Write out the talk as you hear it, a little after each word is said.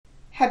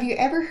Have you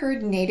ever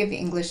heard native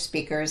English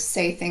speakers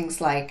say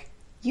things like,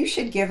 "You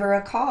should give her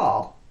a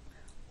call,"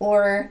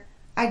 or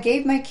 "I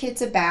gave my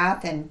kids a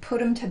bath and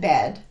put them to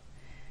bed,"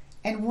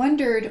 and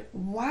wondered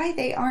why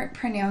they aren't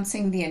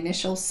pronouncing the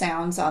initial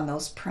sounds on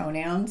those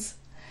pronouns?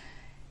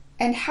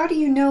 And how do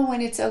you know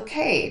when it's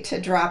okay to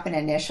drop an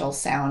initial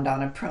sound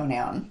on a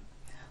pronoun?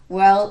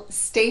 Well,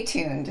 stay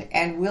tuned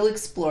and we'll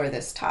explore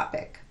this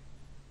topic.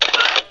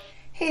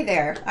 Hey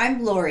there,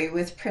 I'm Lori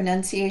with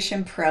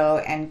Pronunciation Pro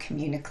and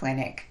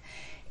CommuniClinic.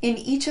 In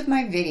each of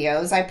my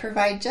videos, I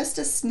provide just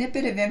a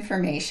snippet of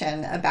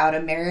information about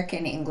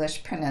American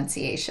English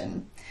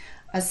pronunciation.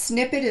 A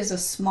snippet is a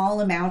small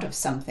amount of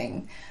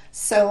something,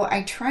 so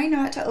I try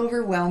not to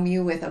overwhelm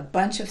you with a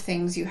bunch of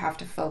things you have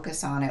to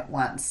focus on at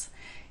once.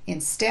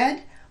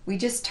 Instead, we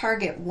just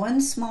target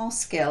one small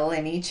skill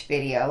in each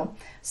video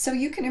so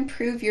you can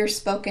improve your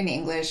spoken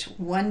English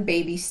one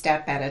baby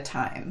step at a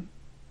time.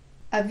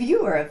 A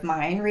viewer of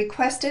mine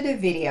requested a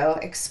video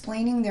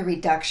explaining the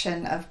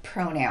reduction of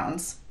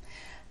pronouns.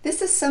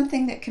 This is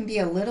something that can be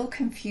a little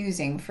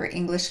confusing for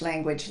English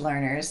language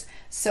learners,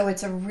 so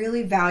it's a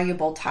really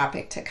valuable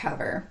topic to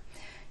cover.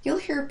 You'll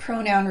hear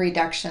pronoun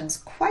reductions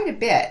quite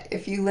a bit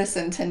if you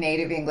listen to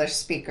native English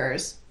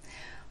speakers.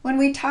 When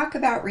we talk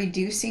about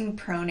reducing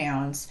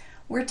pronouns,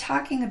 we're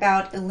talking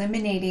about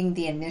eliminating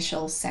the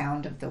initial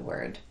sound of the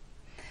word.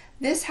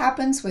 This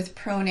happens with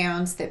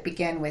pronouns that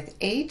begin with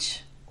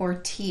H or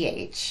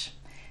TH.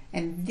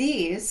 And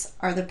these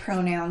are the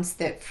pronouns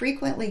that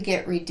frequently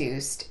get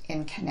reduced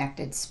in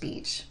connected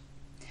speech.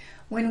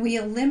 When we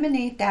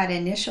eliminate that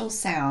initial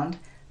sound,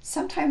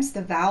 sometimes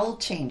the vowel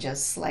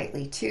changes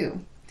slightly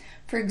too.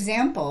 For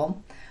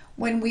example,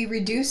 when we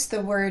reduce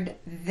the word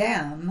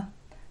them,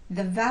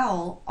 the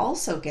vowel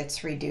also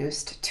gets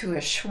reduced to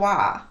a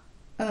schwa,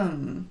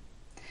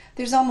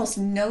 There's almost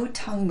no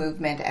tongue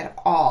movement at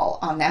all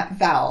on that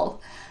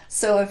vowel.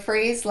 So a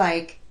phrase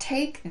like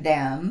take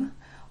them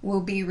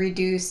will be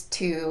reduced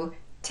to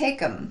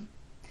take 'em.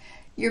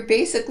 You're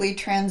basically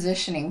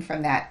transitioning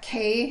from that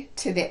K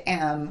to the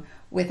M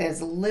with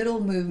as little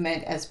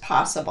movement as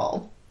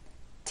possible.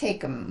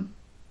 Take 'em.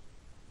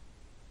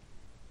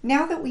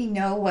 Now that we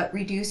know what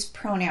reduced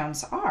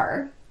pronouns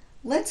are,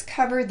 let's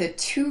cover the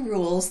two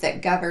rules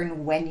that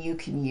govern when you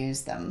can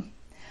use them.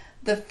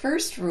 The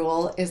first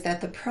rule is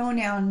that the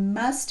pronoun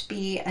must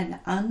be an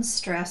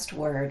unstressed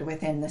word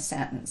within the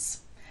sentence.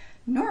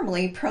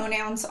 Normally,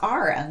 pronouns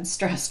are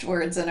unstressed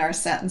words in our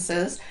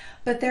sentences,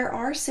 but there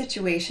are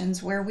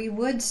situations where we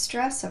would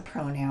stress a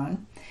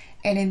pronoun,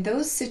 and in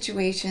those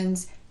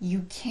situations,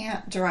 you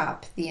can't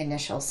drop the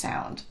initial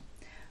sound.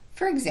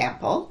 For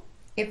example,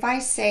 if I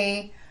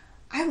say,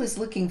 "I was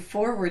looking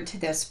forward to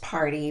this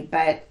party,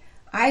 but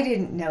I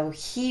didn't know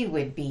he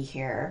would be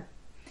here,"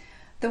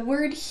 the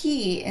word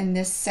he in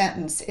this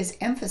sentence is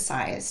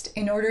emphasized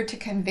in order to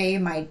convey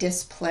my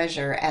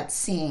displeasure at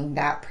seeing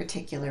that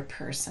particular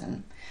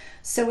person.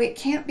 So it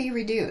can't be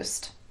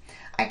reduced.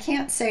 I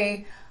can't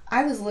say,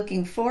 "I was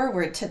looking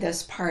forward to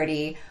this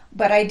party,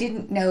 but I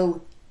didn't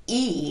know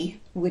E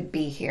would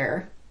be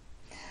here."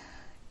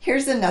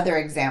 Here's another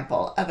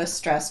example of a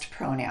stressed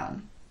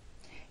pronoun.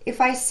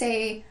 If I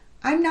say,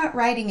 "I'm not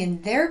riding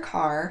in their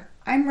car,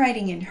 I'm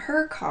riding in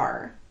her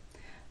car,"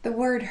 the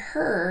word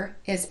her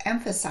is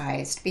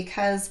emphasized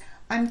because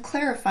I'm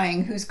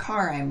clarifying whose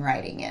car I'm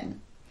riding in.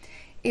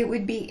 It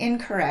would be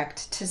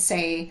incorrect to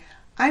say,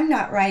 "I'm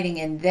not riding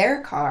in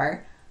their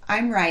car,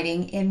 I'm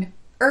riding in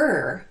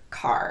er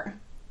car."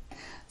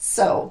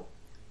 So,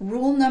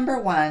 rule number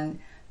one,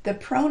 the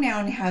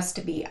pronoun has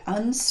to be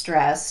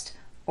unstressed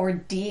or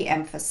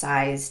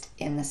de-emphasized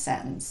in the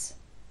sentence.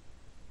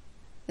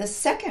 The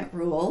second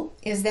rule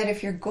is that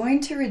if you're going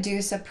to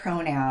reduce a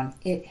pronoun,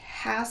 it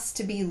has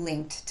to be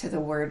linked to the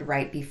word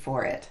right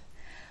before it.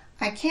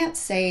 I can't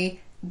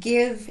say,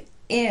 "give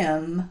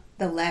 'im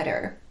the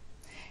letter."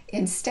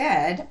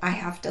 Instead, I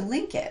have to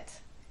link it.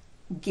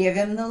 Give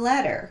him the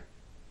letter.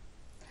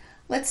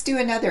 Let's do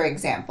another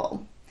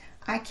example.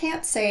 I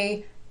can't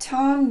say,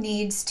 "Tom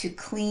needs to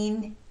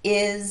clean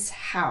 'is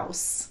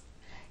house."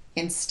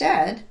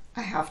 Instead,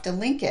 I have to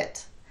link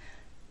it.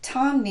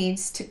 Tom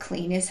needs to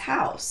clean his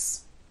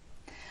house.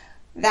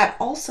 That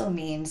also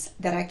means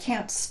that I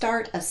can't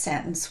start a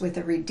sentence with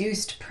a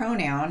reduced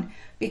pronoun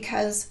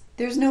because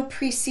there's no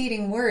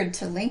preceding word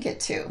to link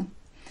it to.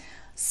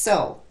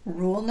 So,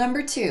 rule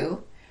number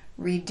two,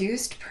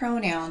 reduced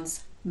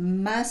pronouns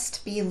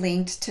must be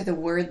linked to the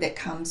word that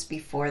comes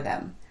before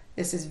them.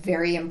 This is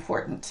very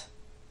important.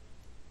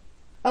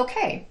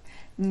 Okay,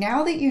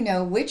 now that you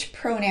know which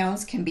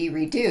pronouns can be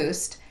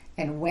reduced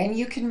and when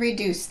you can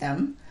reduce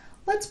them,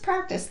 let's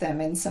practice them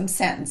in some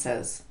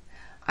sentences.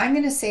 I'm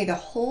going to say the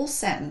whole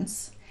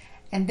sentence,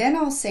 and then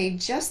I'll say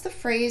just the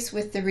phrase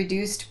with the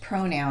reduced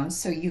pronouns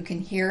so you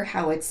can hear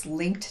how it's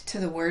linked to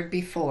the word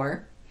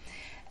before,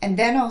 and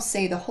then I'll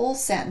say the whole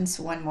sentence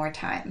one more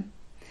time.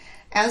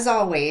 As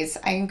always,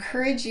 I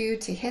encourage you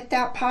to hit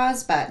that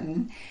pause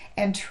button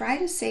and try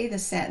to say the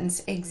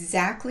sentence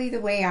exactly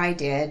the way I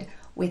did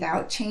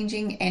without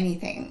changing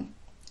anything.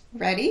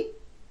 Ready?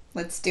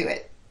 Let's do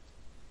it.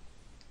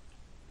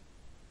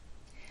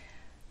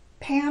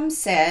 Pam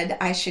said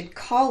I should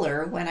call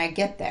her when I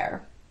get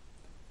there.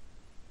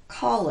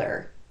 Call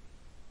her.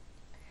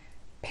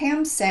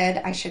 Pam said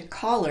I should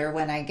call her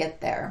when I get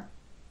there.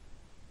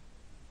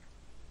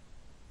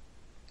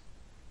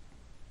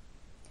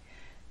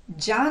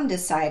 John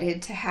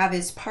decided to have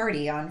his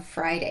party on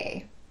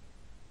Friday.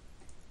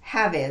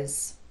 Have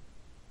his.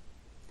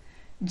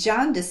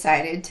 John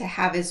decided to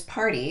have his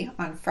party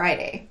on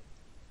Friday.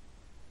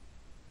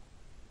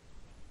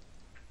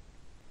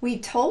 We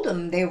told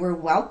them they were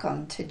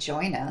welcome to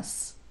join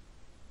us.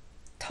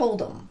 Told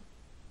them.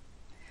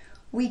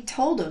 We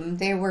told them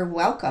they were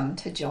welcome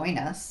to join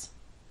us.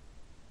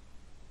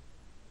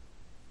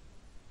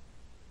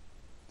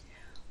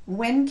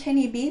 When can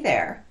he be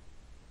there?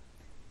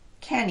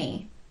 Can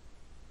he?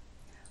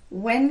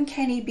 When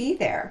can he be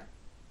there?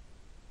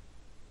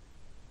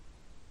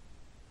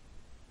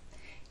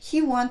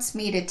 He wants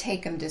me to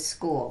take him to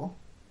school.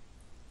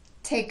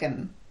 Take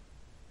him.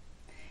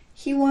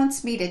 He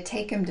wants me to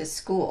take him to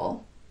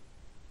school.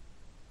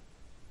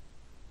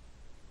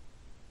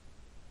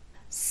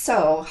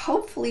 So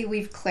hopefully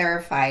we've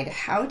clarified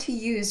how to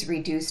use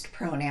reduced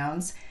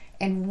pronouns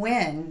and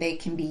when they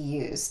can be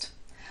used.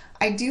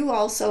 I do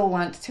also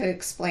want to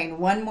explain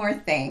one more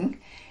thing.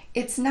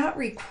 It's not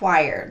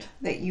required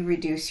that you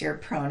reduce your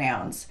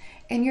pronouns,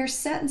 and your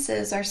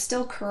sentences are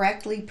still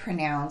correctly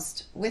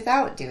pronounced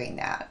without doing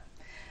that.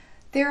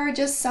 There are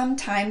just some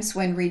times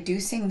when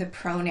reducing the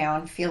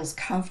pronoun feels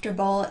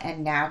comfortable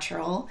and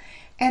natural,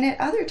 and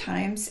at other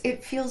times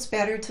it feels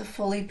better to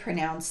fully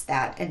pronounce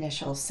that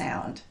initial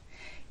sound.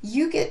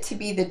 You get to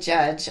be the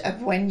judge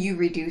of when you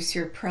reduce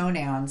your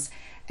pronouns,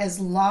 as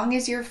long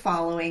as you're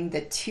following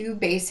the two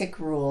basic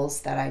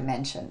rules that I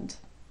mentioned.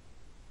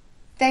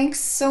 Thanks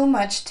so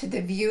much to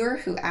the viewer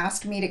who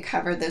asked me to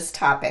cover this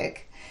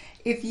topic.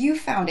 If you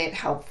found it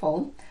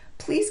helpful,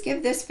 please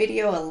give this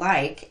video a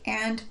like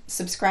and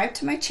subscribe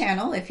to my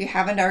channel if you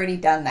haven't already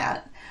done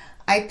that.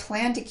 I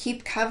plan to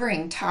keep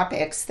covering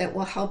topics that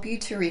will help you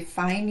to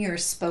refine your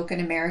spoken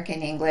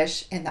American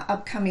English in the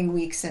upcoming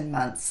weeks and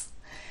months.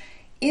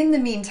 In the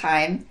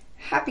meantime,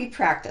 happy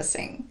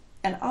practicing,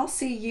 and I'll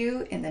see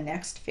you in the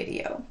next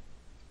video.